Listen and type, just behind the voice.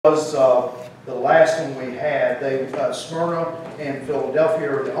was the last one we had. Smyrna and Philadelphia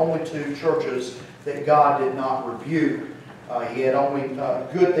are the only two churches that God did not rebuke. He had only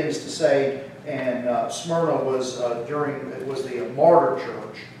good things to say, and Smyrna was the martyr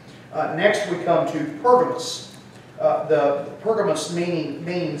church. Next we come to Pergamos. The Pergamos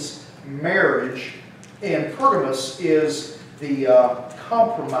means marriage, and Pergamos is the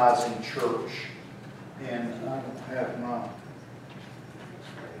compromising church. And I don't have my...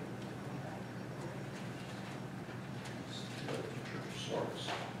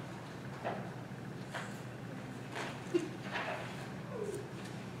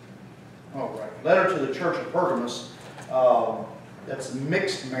 All right. Letter to the Church of Pergamos. That's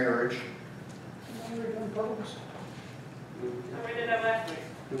mixed marriage. Have we done Pergamos? We did that last week.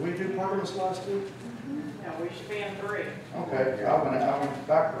 Did we do Pergamos last week? No, we should be in 3. Okay. I went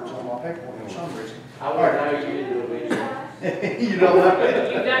backwards on my paperwork for some reason. I wouldn't know you didn't do a week. You know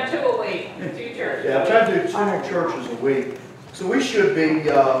that? You've done 2 a week, 2 churches. Yeah, I try to do 2 more churches a week. So we should be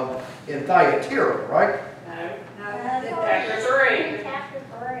in Thyatira, right? No. Chapter 3.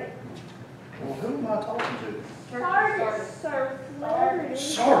 Well, who am I talking to?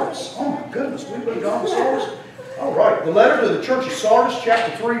 Sardis. Sardis. Oh my goodness, we moved on to Sardis. All right, the letter to the church of Sardis,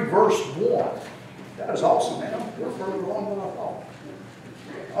 chapter 3, verse 1. That is awesome, man. We're further along than I thought.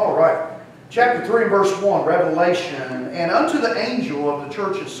 All right, chapter 3, verse 1, Revelation. And unto the angel of the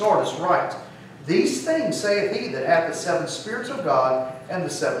church of Sardis write, These things saith he that hath the 7 spirits of God and the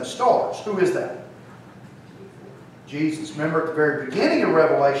 7 stars. Who is that? Jesus. Remember at the very beginning of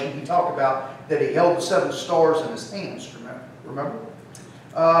Revelation, he talked about that he held the 7 stars in his hands. Remember?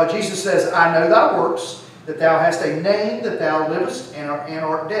 Jesus says, I know thy works, that thou hast a name, that thou livest and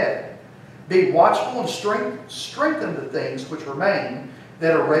art dead. Be watchful and strengthen the things which remain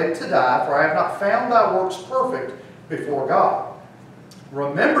that are ready to die, for I have not found thy works perfect before God.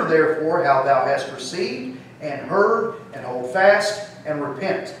 Remember therefore how thou hast received and heard, and hold fast and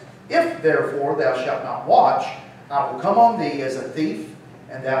repent. If therefore thou shalt not watch, I will come on thee as a thief,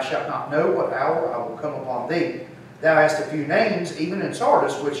 and thou shalt not know what hour I will come upon thee. Thou hast a few names, even in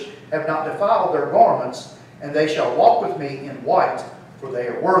Sardis, which have not defiled their garments, and they shall walk with me in white, for they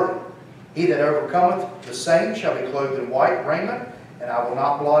are worthy. He that overcometh, the same shall be clothed in white raiment, and I will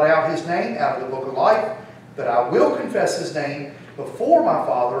not blot out his name out of the book of life, but I will confess his name before my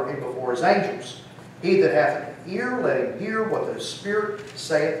Father and before his angels. He that hath an ear, let him hear what the Spirit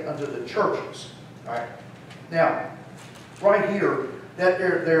saith unto the churches. All right. Now, right here, that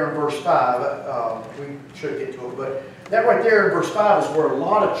there in verse 5, we should get to it, but that right there in verse 5 is where a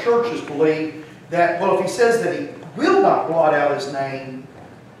lot of churches believe that, well, if he says that he will not blot out his name,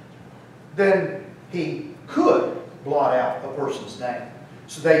 then he could blot out a person's name.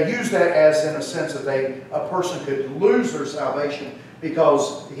 So they use that as in a sense that a person could lose their salvation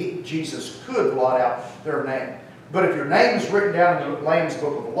because Jesus could blot out their name. But if your name is written down in the Lamb's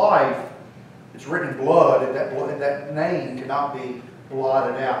Book of Life, it's written in blood, and that name cannot be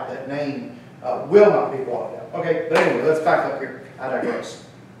blotted out. That name will not be blotted out. Okay, but anyway, let's back up here. I digress.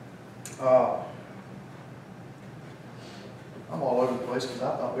 I'm all over the place because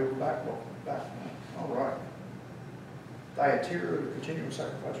I thought we were back. All right. Thyatira, the continual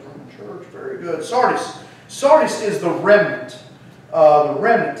sacrifice of Roman church. Very good. Sardis. Sardis is the remnant.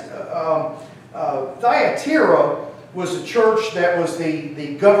 Thyatira was a church that was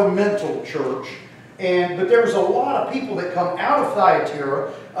the governmental church, but there was a lot of people that come out of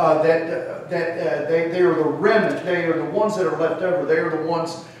Thyatira they are the remnant. They are the ones that are left over. They are the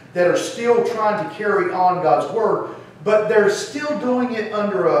ones that are still trying to carry on God's word, but they're still doing it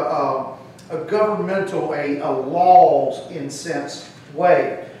under a governmental, a laws in sense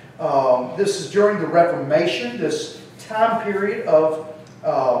way. This is during the Reformation. This time period of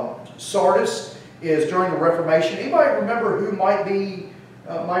Sardis is during the Reformation. Anybody remember who might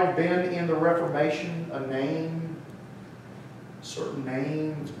have been in the Reformation? A name, a certain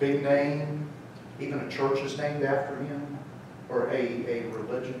name, a big name, even a church is named after him, or a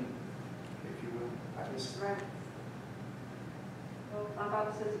religion, if you will. I guess. Right. Well, my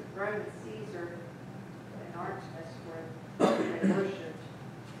Bible says Roman Caesar and Archbishop were worshipped.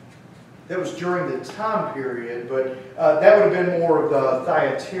 That was during the time period, but that would have been more of the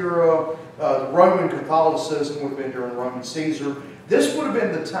Thyatira. The Roman Catholicism would have been during the Roman Caesar. This would have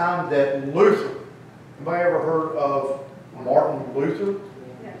been the time that Luther, anybody ever heard of Martin Luther?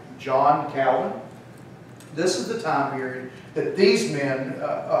 Yes. John Calvin? This is the time period that these men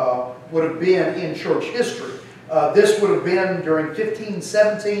would have been in church history. This would have been during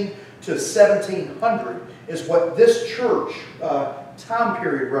 1517 to 1700 is what this church time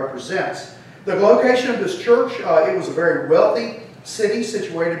period represents. The location of this church, it was a very wealthy city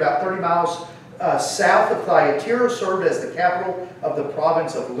situated about 30 miles south of Thyatira, served as the capital of the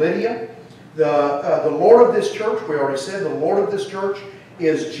province of Lydia. The Lord of this church, we already said, the Lord of this church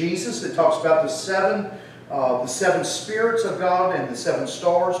is Jesus. It talks about the seven spirits of God and the 7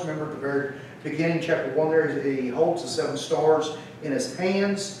 stars. Remember at the very beginning, chapter 1 there, he holds the 7 stars in his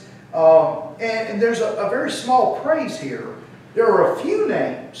hands. And there's a very small praise here. There are a few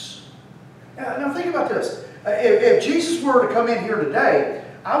names. Now think about this. If Jesus were to come in here today,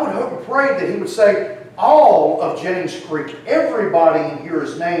 I would hope and pray that he would say, all of Jennings Creek, everybody in here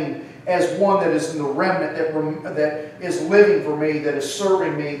is named as one that is in the remnant that is living for me, that is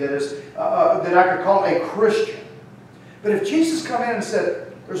serving me, that I could call a Christian. But if Jesus come in and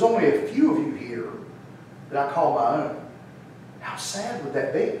said, there's only a few of you here that I call my own, how sad would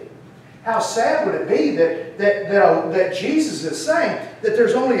that be? How sad would it be that Jesus is saying that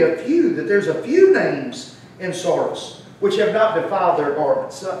there's only a few, that there's a few names in Sardis which have not defiled their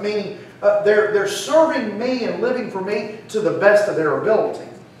garments, meaning they're serving me and living for me to the best of their ability.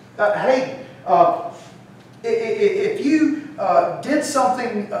 Hey, if you did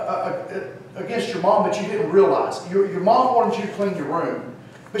something against your mom but you didn't realize, your mom wanted you to clean your room,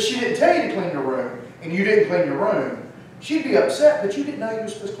 but she didn't tell you to clean your room, and you didn't clean your room, she'd be upset, but you didn't know you were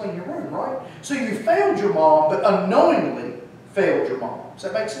supposed to clean your room, right? So you failed your mom, but unknowingly failed your mom. Does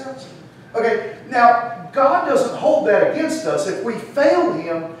that make sense? Okay, now, God doesn't hold that against us if we fail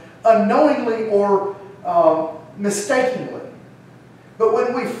Him unknowingly or mistakenly. But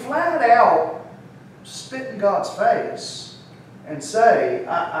when we flat out spit in God's face and say,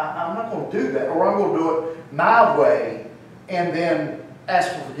 I'm not going to do that, or I'm going to do it my way, and then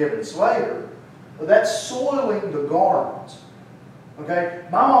ask for forgiveness later, well, that's soiling the garment. Okay?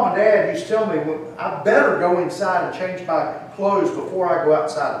 My mom and dad used to tell me, well, I better go inside and change my clothes before I go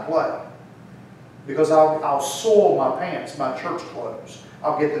outside and play. Because I'll soil my pants, my church clothes.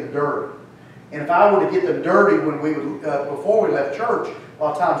 I'll get them dirty. And if I were to get them dirty when we would, before we left church, a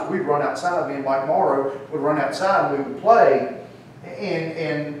lot of times we'd run outside. Me and Mike Morrow would run outside and we would play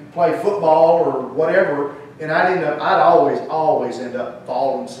and play football or whatever. And I'd always end up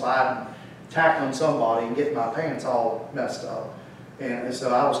falling, sliding, tackling somebody and getting my pants all messed up. And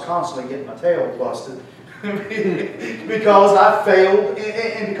so I was constantly getting my tail busted because I failed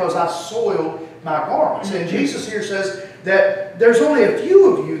and because I soiled my garments. And Jesus here says that there's only a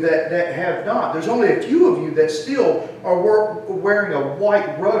few of you that have not. There's only a few of you that still are wearing a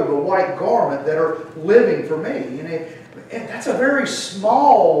white robe, a white garment, that are living for me. And that's a very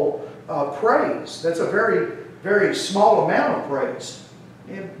small praise. That's a very, very small amount of praise.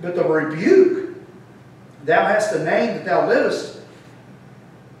 But the rebuke, thou hast a name that thou livest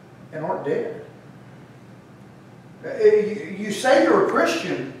and art dead. You say you're a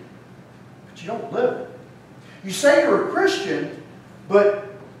Christian, but you don't live it. You say you're a Christian,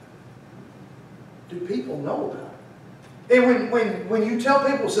 but do people know about it? And when you tell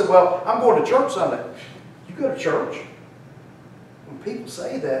people, say, well, I'm going to church Sunday. You go to church? When people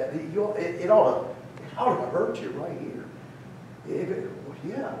say that, it ought to hurt you right here.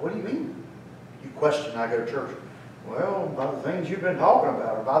 Yeah, what do you mean? You question, I go to church. Well, by the things you've been talking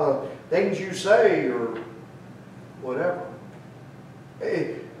about, or by the things you say, or whatever.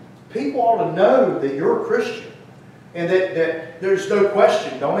 People ought to know that you're a Christian. And that there's no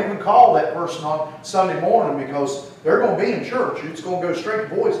question. Don't even call that person on Sunday morning because they're going to be in church. It's going to go straight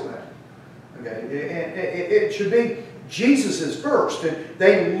to voicemail. Okay? It should be Jesus is first. And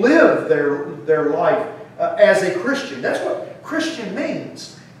they live their life as a Christian. That's what Christian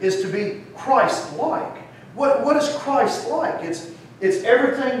means, is to be Christ-like. What is Christ-like? It's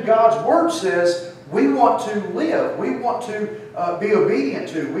everything God's Word says we want to live. We want to be obedient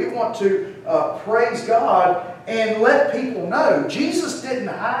to. We want to praise God and let people know. Jesus didn't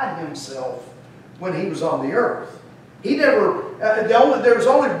hide Himself when He was on the earth. He never, there was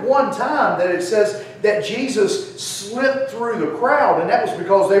only one time that it says that Jesus slipped through the crowd, and that was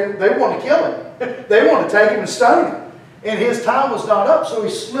because they wanted to kill Him. They wanted to take Him and stone Him. And His time was not up, so He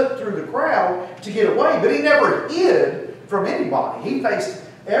slipped through the crowd to get away. But He never hid from anybody. He faced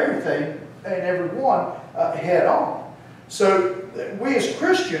everything and everyone head on. So we as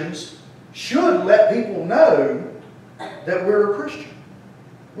Christians should let people know that we're a Christian.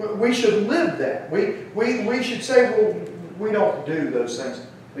 We should live that. We should say, well, we don't do those things.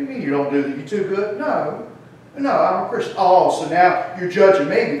 What do you mean you don't do that? You too good? No, I'm a Christian. Oh, so now you're judging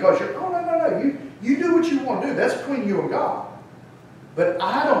me because you're, oh, no. You do what you want to do. That's between you and God. But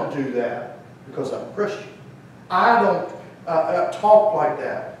I don't do that because I'm a Christian. I don't talk like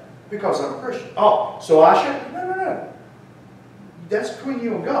that because I'm a Christian. Oh, so I should? No. That's between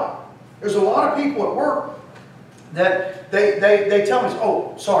you and God. There's a lot of people at work that they tell me,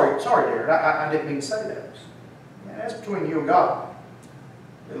 oh, sorry, Darren, I didn't mean to say that. Man, that's between you and God.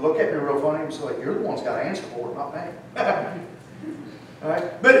 They look at me real funny and say, like, you're the one's got to answer for it, not me. All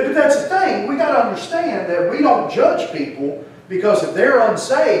right? But that's the thing. We got to understand that we don't judge people because if they're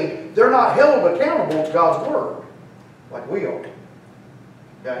unsaved, they're not held accountable to God's Word like we are.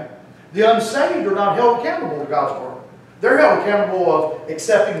 Okay? The unsaved are not held accountable to God's Word. They're held accountable of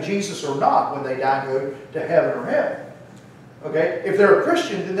accepting Jesus or not when they die and go to heaven or hell. Okay? If they're a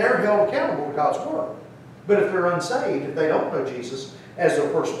Christian, then they're held accountable to God's Word. But if they're unsaved, if they don't know Jesus as their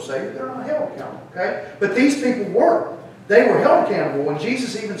personal Savior, they're not held accountable. Okay? But these people were. They were held accountable. And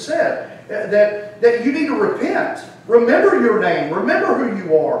Jesus even said that you need to repent. Remember your name. Remember who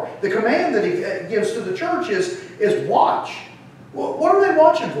you are. The command that He gives to the church is watch. What are they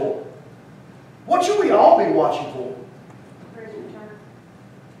watching for? What should we all be watching for? For His return.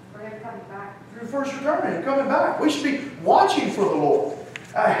 For Him coming back. For His return and coming back. We should be watching for the Lord.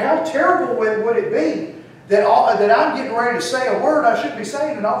 How terrible would it be that I'm getting ready to say a word I shouldn't be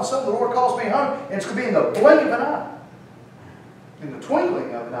saying, and all of a sudden the Lord calls me home, and it's going to be in the blink of an eye. In the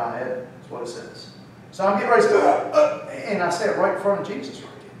twinkling of an eye, that's what it says. So I'm getting ready to say, and I say it right in front of Jesus.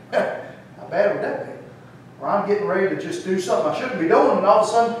 How bad would that be? Or I'm getting ready to just do something I shouldn't be doing, and all of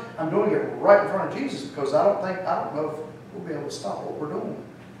a sudden I'm doing it right in front of Jesus because I don't know if we'll be able to stop what we're doing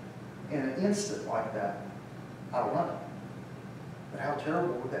in an instant like that. I don't know. But how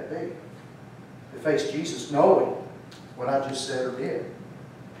terrible would that be? To face Jesus knowing what I just said or did.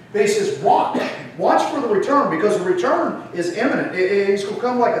 But He says, watch. Watch for the return because the return is imminent. He's going to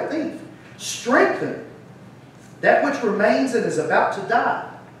come like a thief. Strengthen that which remains and is about to die.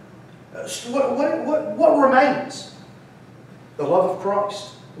 What remains? The love of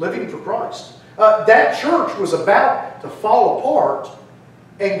Christ. Living for Christ. That church was about to fall apart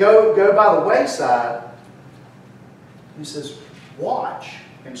and go by the wayside. He says, watch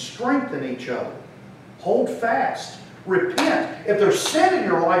and strengthen each other. Hold fast. Repent. If there's sin in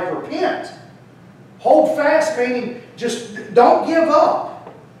your life, repent. Hold fast, meaning just don't give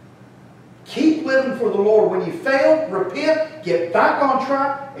up. Keep living for the Lord. When you fail, repent, get back on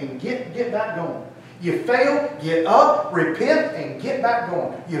track, and get back going. You fail, get up, repent, and get back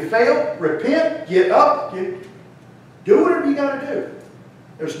going. You fail, repent, get up, do whatever you got to do.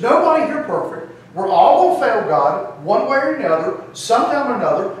 There's nobody here perfect. We're all going to fail God one way or another, sometime or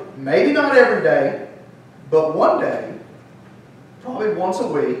another, maybe not every day, but one day, probably once a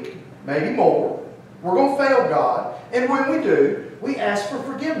week, maybe more. We're going to fail God. And when we do, we ask for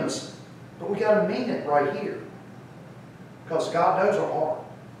forgiveness. But we got to mean it right here. Because God knows our heart.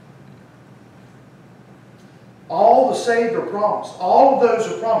 All the saved are promised. All of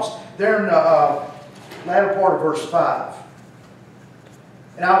those are promised. They're in the latter part of verse 5.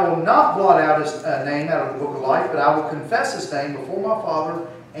 And I will not blot out His name out of the book of life, but I will confess His name before my Father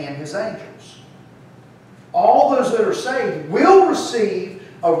and His angels. All those that are saved will receive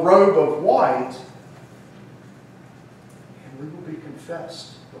a robe of white, and we will be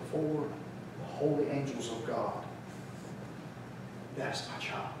confessed before the holy angels of God. That's my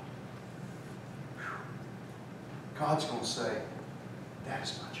child. Whew. God's going to say, that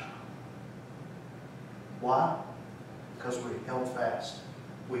is my child. Why? Because we held fast.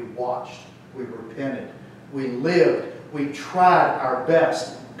 We watched. We repented. We lived. We tried our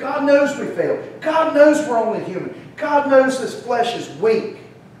best. God knows we failed. God knows we're only human. God knows this flesh is weak.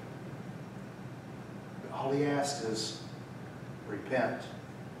 But all He asks is, repent.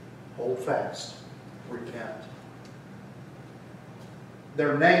 Hold fast. Repent.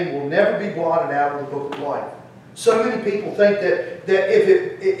 Their name will never be blotted out of the book of life. So many people think that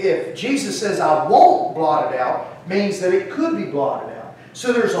if Jesus says, I won't blot it out, means that it could be blotted out.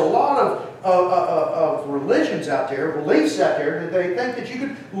 So there's a lot of religions out there, beliefs out there, that they think that you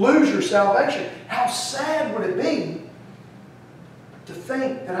could lose your salvation. How sad would it be to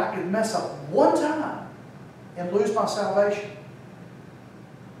think that I could mess up one time and lose my salvation?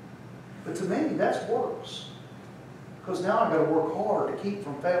 But to me, that's worse. Because now I've got to work hard to keep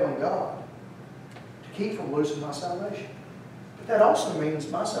from failing God, to keep from losing my salvation. But that also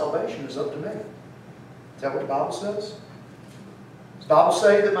means my salvation is up to me. Is that what the Bible says? Does the Bible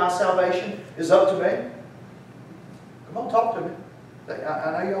say that my salvation is up to me? Come on, talk to me.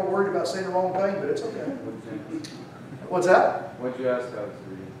 I know y'all worried about saying the wrong thing, but it's okay. What's that? What'd you ask that to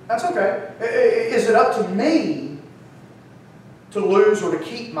read? That's okay. Is it up to me to lose or to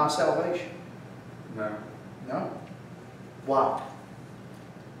keep my salvation? No. No. Why?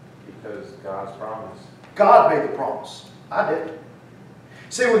 Because God's promise. God made the promise. I didn't.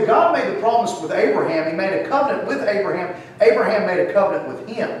 See, when God made the promise with Abraham, He made a covenant with Abraham. Abraham made a covenant with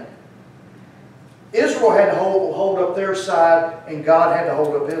Him. Israel had to hold up their side, and God had to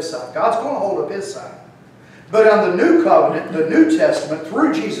hold up His side. God's going to hold up His side. But on the New Covenant, the New Testament,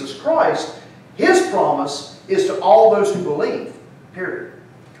 through Jesus Christ, His promise is to all those who believe, period.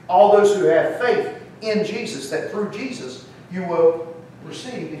 All those who have faith in Jesus, that through Jesus you will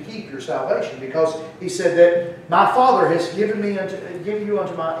receive and keep your salvation. Because He said that my Father has given you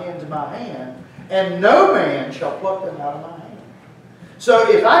into my hand, and no man shall pluck them out of my hand. So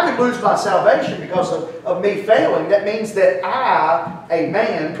if I could lose my salvation because of me failing, that means that I, a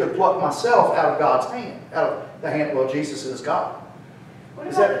man, could pluck myself out of God's hand, out of the hand. Well, Jesus is God. What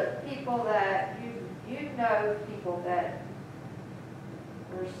about people that you know people that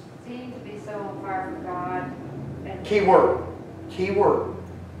seem to be so on fire for God? And Key word,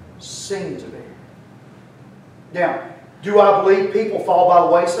 seem to be. Now, do I believe people fall by the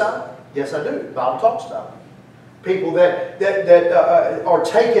wayside? Yes, I do. The Bible talks about it. People that are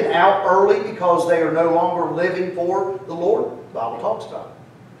taken out early because they are no longer living for the Lord. The Bible talks about it.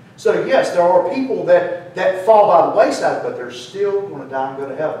 So yes, there are people that fall by the wayside, but they're still going to die and go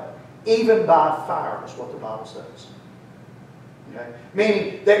to heaven. Even by fire is what the Bible says. Okay?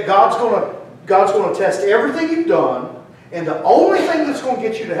 Meaning that God's going to test everything you've done, and the only thing that's going to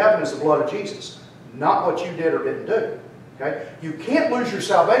get you to heaven is the blood of Jesus, not what you did or didn't do. Okay? You can't lose your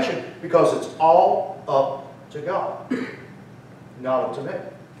salvation because it's all up to God, not up to me.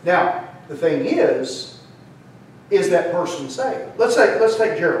 Now, the thing is that person saved? Let's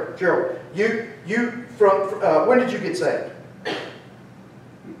take Gerald. Gerald, you from when did you get saved?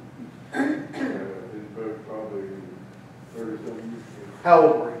 Probably 30-something years How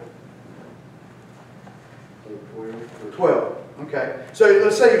old were you? ago. 12. Okay. So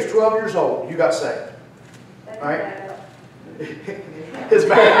let's say he was 12 years old. You got saved. All right. His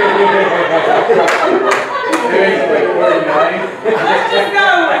back. Just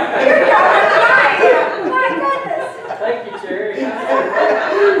going. My goodness. Thank you, Jerry.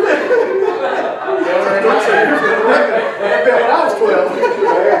 When I was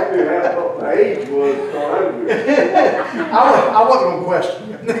 12. My age was I wasn't going to question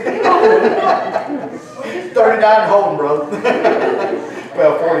you. 39 and holding, brother.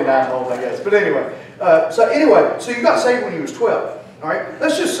 Well, 49 holding, I guess. But anyway. So you got saved when you was 12. All right.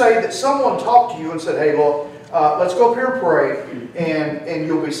 Let's just say that someone talked to you and said, "Hey, look, let's go up here and pray, and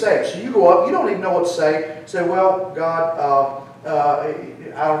you'll be saved." So you go up. You don't even know what to say. Say, "Well, God,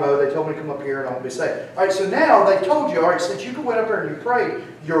 I don't know. They told me to come up here and I'm going to be saved." All right. So now they told you. All right. Since you went up there and you prayed,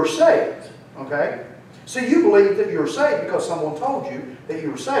 you're saved. Okay. So you believe that you're saved because someone told you that you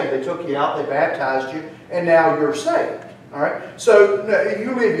were saved. They took you out. They baptized you, and now you're saved. All right. So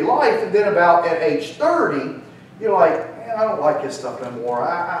you live your life, and then about at age 30, you're like, "Man, I don't like this stuff no more.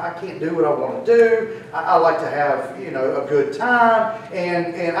 I can't do what I want to do. I like to have, a good time,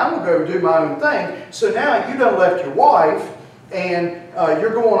 and I'm gonna go do my own thing." So now you done left your wife, and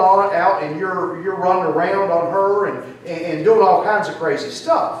you're going on out, and you're running around on her and doing all kinds of crazy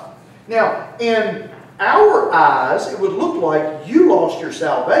stuff. Now, in our eyes, it would look like you lost your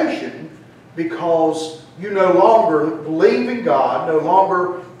salvation because you no longer believe in God, no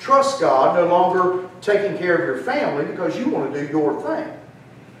longer trust God, no longer taking care of your family because you want to do your thing.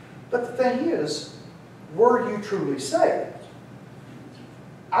 But the thing is, were you truly saved?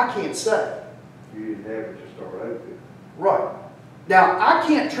 I can't say. You didn't have it to start out with. Right. Now, I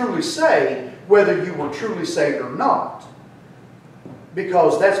can't truly say whether you were truly saved or not,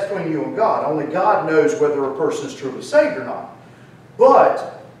 because that's between you and God. Only God knows whether a person is truly saved or not.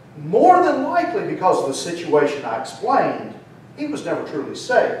 But more than likely, because of the situation I explained, he was never truly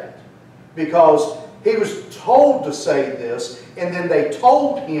saved. Because he was told to say this, and then they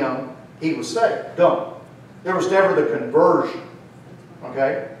told him he was saved. Done. There was never the conversion.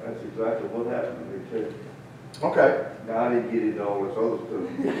 Okay? That's exactly what happened to me too. Okay. Now I didn't get into all this other stuff.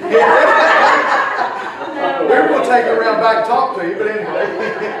 We were going to take it around back and talk to you, but anyway.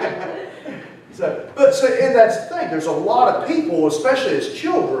 And that's the thing. There's a lot of people, especially as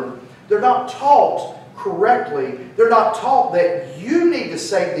children, they're not taught correctly. They're not taught that you need to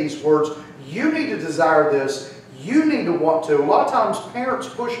say these words. You need to desire this. You need to want to. A lot of times parents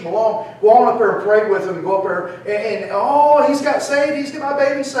push them along, go on up there and pray with them and go up there and oh, he's got saved, he's got my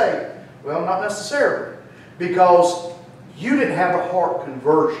baby saved. Well, not necessarily. Because you didn't have a heart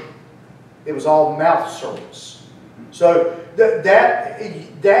conversion. It was all mouth service. So that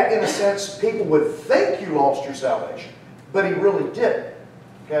in a sense, people would think you lost your salvation, but he really didn't.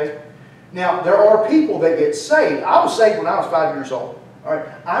 Okay? Now, there are people that get saved. I was saved when I was 5 years old. All right?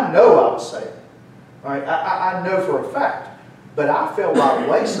 I know I was saved. All right? I know for a fact. But I fell by the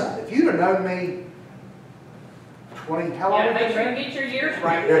wayside. If you'd have known me 20, how long Yeah, have make we sure been you get your years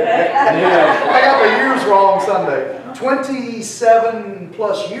right. I got the years wrong Sunday. 27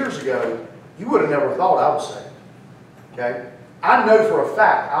 plus years ago, you would have never thought I was saved. Okay? I know for a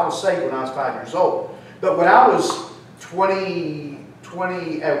fact I was saved when I was 5 years old. But when I was 20,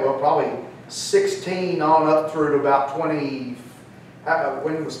 well, probably 16 on up through to about 20, how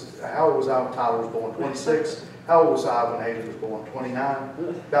old was I when Tyler was born? 26? How old was I when Hayden was born?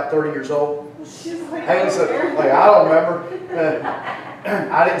 29? About 30 years old? Hayden said, like, I don't remember.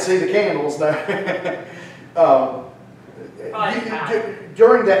 I didn't see the candles, no.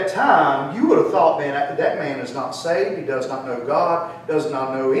 During that time, you would have thought, man, that man is not saved. He does not know God, does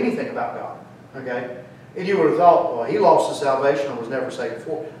not know anything about God. Okay? And you would have thought, well, he lost his salvation or was never saved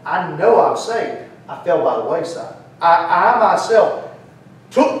before. I know I was saved. I fell by the wayside. I myself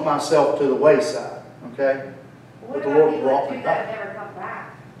took myself to the wayside. Okay? What But the about Lord people brought that me do that back. and never come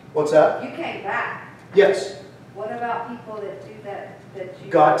back? What's that? You came back. Yes. What about people that do that you...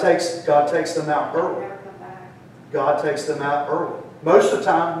 God takes them out early. Never come back. God takes them out early. Most of the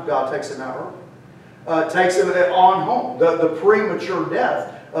time, God takes them out early. Takes them on home. The premature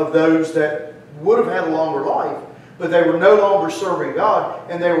death of those that would have had a longer life, but they were no longer serving God,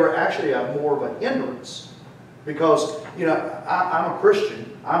 and they were actually more of a hindrance. Because, you know, I'm a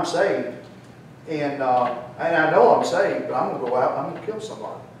Christian. I'm saved. And I know I'm saved, but I'm going to go out and I'm going to kill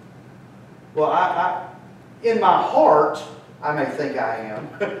somebody. Well, in my heart, I may think I am.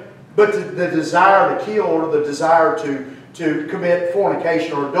 But the desire to kill or the desire to commit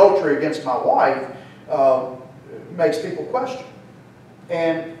fornication or adultery against my wife makes people question.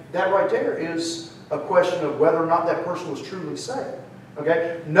 And that right there is a question of whether or not that person was truly saved.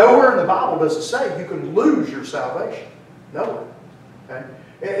 Okay? Nowhere in the Bible does it say you can lose your salvation. Nowhere. Okay?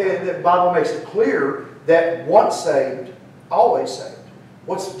 And the Bible makes it clear that once saved, always saved.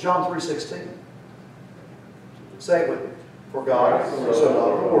 What's John 3:16? Say it with me. For God so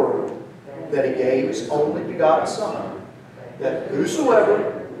loved the world that He gave His only begotten Son, that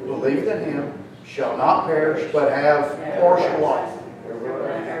whosoever believeth in Him shall not perish but have partial life.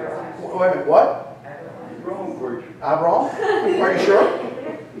 Wait a minute, what? You're wrong, preacher. I'm wrong? Are you sure?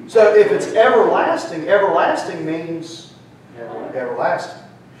 So if it's everlasting, everlasting means everlasting.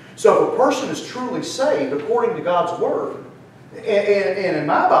 So if a person is truly saved according to God's Word, and in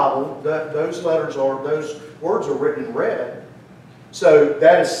my Bible, those words are written in red. So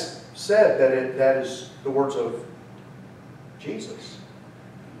that is said that is the words of Jesus.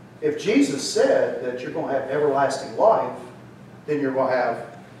 If Jesus said that you're going to have everlasting life, then you're going to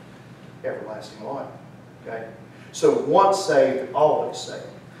have everlasting life. Okay? So once saved, always saved.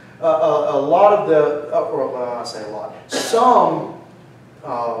 A lot of I say a lot. Some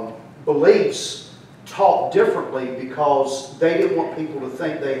beliefs taught differently because they didn't want people to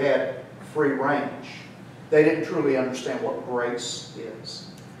think they had free range. They didn't truly understand what grace is.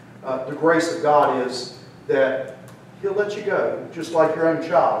 The grace of God is that He'll let you go, just like your own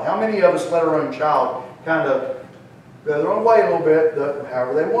child. How many of us let our own child kind of go their own way a little bit,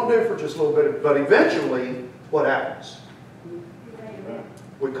 however they want to do for just a little bit, but eventually, what happens?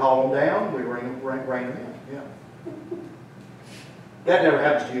 We calm them down, we rein them in. Yeah. That never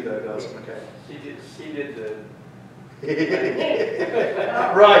happens to you though, does it? Okay. She did the...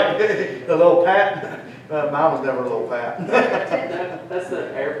 Right, the little pat. Mine was never a little pat. That's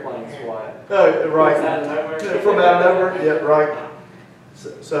the airplane swat. Oh, right. From out of nowhere. From out of nowhere, yeah, right.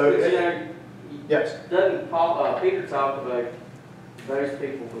 So But, you know, yes, doesn't Peter talk about those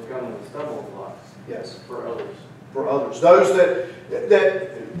people becoming a stumbling block yes. for others? For others, those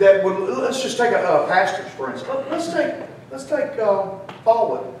that would. Let's just take a pastors for instance. Let's take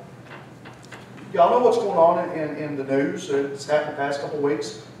Paulwood. Y'all know what's going on in the news. It's happened the past couple of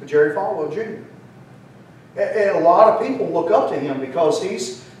weeks with Jerry Falwell Jr. And a lot of people look up to him because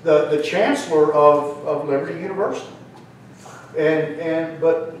he's the chancellor of Liberty University.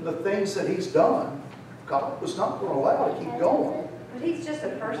 But the things that he's done, God was not going to allow to keep going. But he's just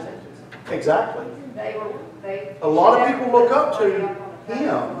a person. Exactly. A A lot of people look up to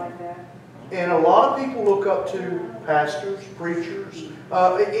him. And a lot of people look up to pastors, preachers,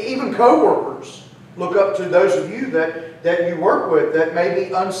 even co-workers look up to those of you that you work with that may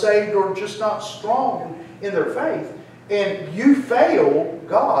be unsaved or just not strong in their faith. And you fail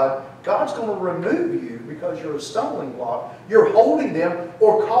God, God's going to remove you because you're a stumbling block. You're holding them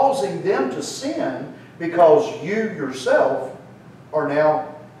or causing them to sin because you yourself are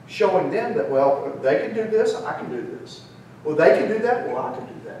now showing them that, well, they can do this, I can do this. Well, they can do that, well, I can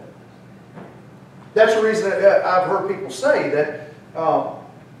do that. That's the reason that I've heard people say that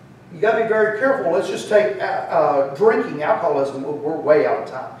You got to be very careful. Let's just take drinking alcoholism. We're way out of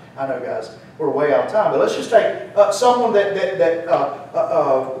time. I know, guys, we're way out of time. But let's just take someone that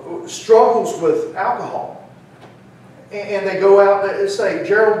struggles with alcohol, and they go out and say,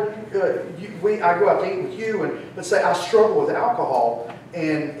 Gerald, I go out to eat with you, and let's say I struggle with alcohol,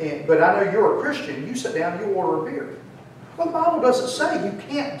 but I know you're a Christian. You sit down, you order a beer. Well, the Bible doesn't say you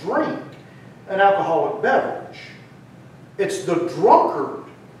can't drink an alcoholic beverage. It's the drunkard,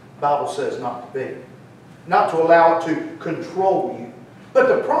 the Bible says, not to be. Not to allow it to control you. But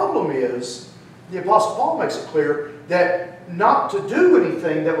the problem is, the Apostle Paul makes it clear that not to do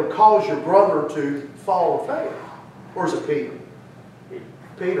anything that would cause your brother to fall or fail. Or is it Peter?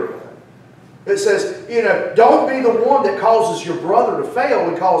 Peter. It says, don't be the one that causes your brother to fail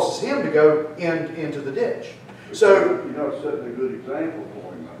and causes him to go into the ditch. So you're not setting a good example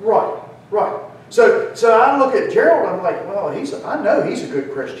for him. Right, right. So I look at Gerald, I'm like, well, I know he's a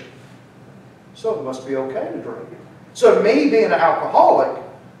good Christian. So it must be okay to drink. So me being an alcoholic,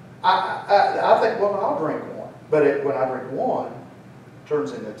 I think, well, I'll drink one. But when I drink one, it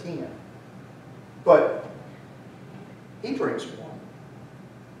turns into 10. But he drinks one.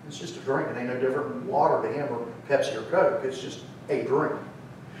 It's just a drink. It ain't no different from water to him or Pepsi or Coke. It's just a drink.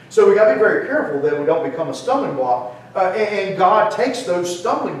 So we got to be very careful that we don't become a stumbling block. And God takes those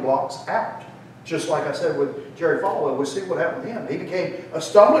stumbling blocks out. Just like I said with Jerry Falwell, we see what happened with him. He became a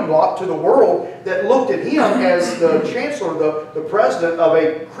stumbling block to the world that looked at him as the chancellor, the president of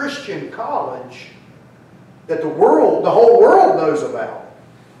a Christian college that the whole world knows about.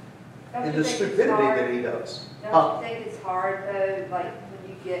 And the stupidity that he does. Don't you think it's hard though, like when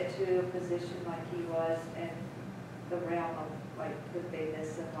you get to a position like he was and the realm of like the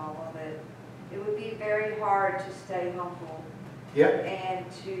bigness and all of it, it would be very hard to stay humble. Yeah. And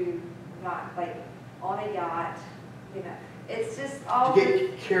to not, like, on a yacht, it's just all to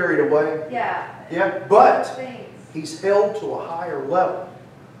get carried away. Yeah. Yeah, but things. he's held to a higher level.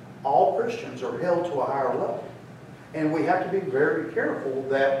 All Christians are held to a higher level. And we have to be very careful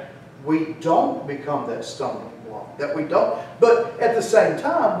that we don't become that stumbling block. That we don't. But at the same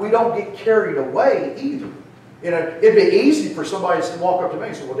time, we don't get carried away either. It'd be easy for somebody to walk up to me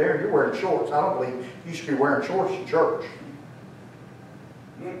and say, well, Darren, you're wearing shorts. I don't believe you should be wearing shorts in church.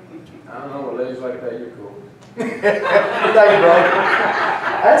 I don't know, with ladies like that, you're cool. Thank you, brother.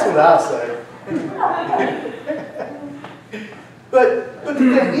 That's what I say. But the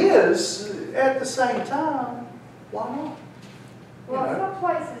thing is, at the same time, why not? Well, some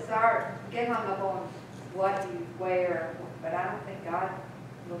places get hung up on what you wear, but I don't think God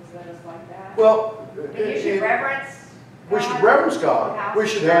looks at us like that. Well, you should reverence. We should reverence God. We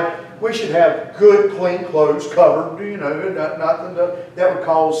should have good, clean clothes covered. Nothing that would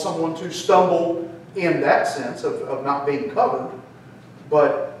cause someone to stumble in that sense of not being covered.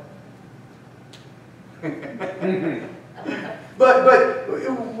 But but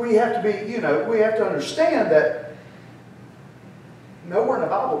we have to be. We have to understand that nowhere in the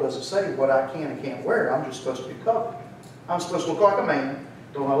Bible does it say what I can and can't wear. I'm just supposed to be covered. I'm supposed to look like a man.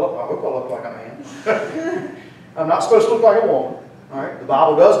 I hope I look like a man. I'm not supposed to look like a woman. All right? The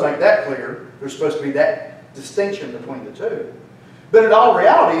Bible does make that clear. There's supposed to be that distinction between the two. But in all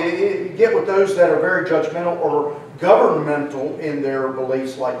reality, you get with those that are very judgmental or governmental in their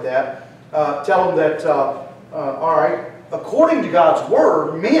beliefs like that. Tell them that, all right, according to God's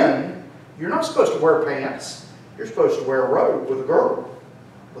Word, men, you're not supposed to wear pants. You're supposed to wear a robe with a girdle,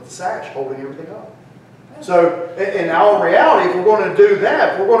 with a sash holding everything up. So, in our reality, if we're going to do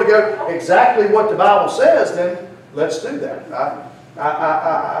that, if we're going to go exactly what the Bible says, then let's do that.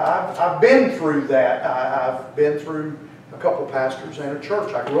 I've been through that. I've been through a couple of pastors and a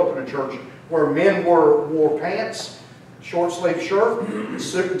church. I grew up in a church where men wore pants, short-sleeve shirt,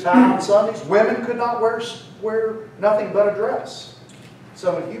 suit and tie on Sundays. Women could not wear nothing but a dress.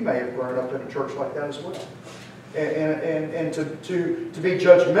 Some of you may have grown up in a church like that as well. And to be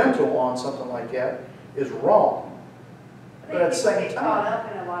judgmental on something like that is wrong. But at the same get caught time, up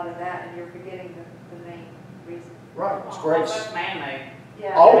in a lot of that, and you're forgetting the main reason. right, it's All grace. that's man-made.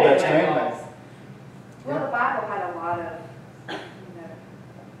 Yeah. All of that's man-made. Well, the Bible had a lot of,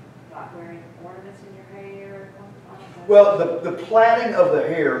 not wearing ornaments in your hair. Well, the plaiting of the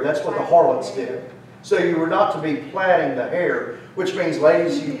hair, that's what the harlots did. So you were not to be plaiting the hair, which means,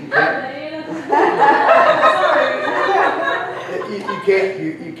 ladies, you can't.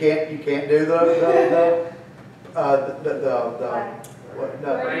 You can't do the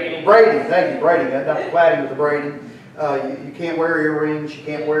braiding. Thank you, braiding. Not the plaiting, but the braiding. You can't wear earrings. You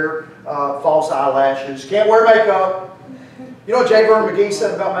can't wear false eyelashes. You can't wear makeup. You know what J. Vernon McGee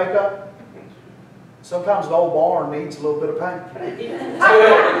said about makeup? Sometimes the old barn needs a little bit of paint.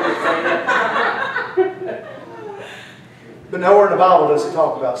 But nowhere in the Bible does it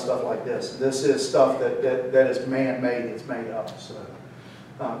talk about stuff like this. This is stuff that is man-made, it's made up. So,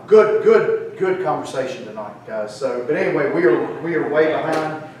 good conversation tonight, guys. So, but anyway, we are way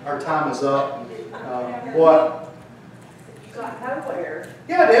behind. Our time is up. What? You got nowhere.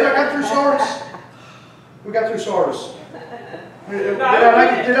 Yeah, I did. I got through Sardis. We got through Sardis. Did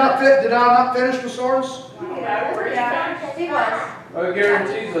I not finish with Sardis? Yeah, he was. Well, it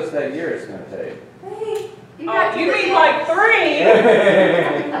guarantees us that year it's going to take. You got to You the mean end. like 3?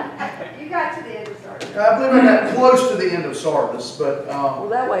 You got to the end of Sardis. I believe I got close to the end of Sardis, but Well,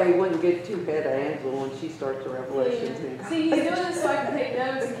 that way you wouldn't get too ahead of Angela when she starts the Revelation too. See, he's doing this so I can take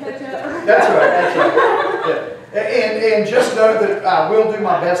notes and catch up. that's right. Yeah. And just know that I will do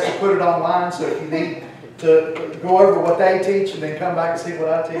my best to put it online. So if you need to go over what they teach and then come back and see what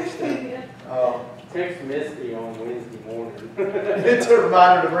I teach, then Text Misty on Wednesday morning. it's a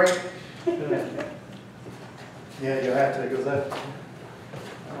reminder to bring. Yeah, you'll have to, because I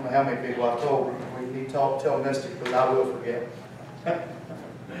don't know how many people I've told. We need to tell Mystic, because I will forget.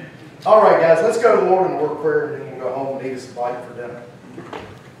 All right, guys, let's go to the Lord in the word of prayer, and then we'll go home and eat us a bite for dinner.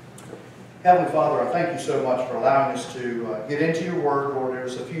 Heavenly Father, I thank you so much for allowing us to get into your word, Lord.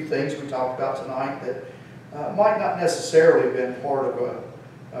 There's a few things we talked about tonight that might not necessarily have been part of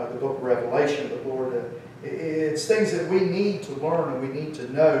the book of Revelation, but Lord, it's things that we need to learn and we need to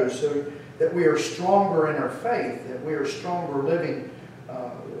know so that we are stronger in our faith, that we are stronger living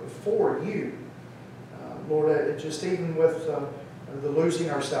for you. Lord, just even with the losing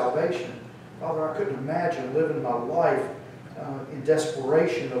our salvation, Father, I couldn't imagine living my life in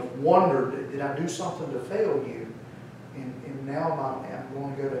desperation of wonder, did I do something to fail you? And now I'm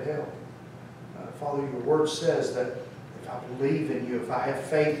going to go to hell. Father, your word says that if I believe in you, if I have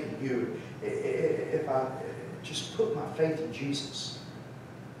faith in you, if I just put my faith in Jesus,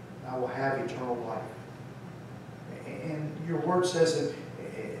 I will have eternal life. And your word says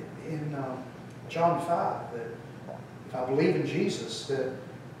in John 5 that if I believe in Jesus,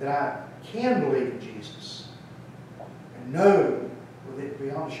 that I can believe in Jesus and know with it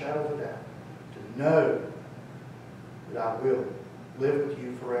beyond a shadow of a doubt, to know that I will live with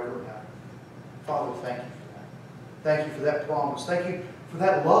you forever and ever. Father, thank you for that. Thank you for that promise. Thank you for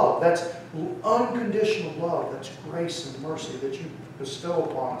that love. That's unconditional love. That's grace and mercy that you bestow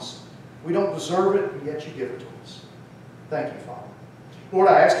upon us. We don't deserve it, and yet you give it to us. Thank you, Father. Lord,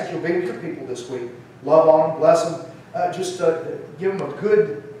 I ask that you'll be with your people this week. Love on them, bless them. Just give them a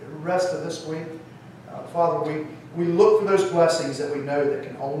good rest of this week. Father, we look for those blessings that we know that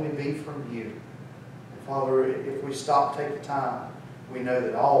can only be from you. And Father, if we stop, take the time, we know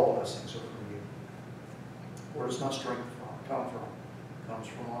that all blessings are from you. Where does my strength come from? It comes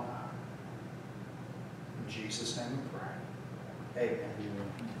from on high. In Jesus' name we pray. Amen.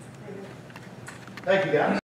 Thank you, guys.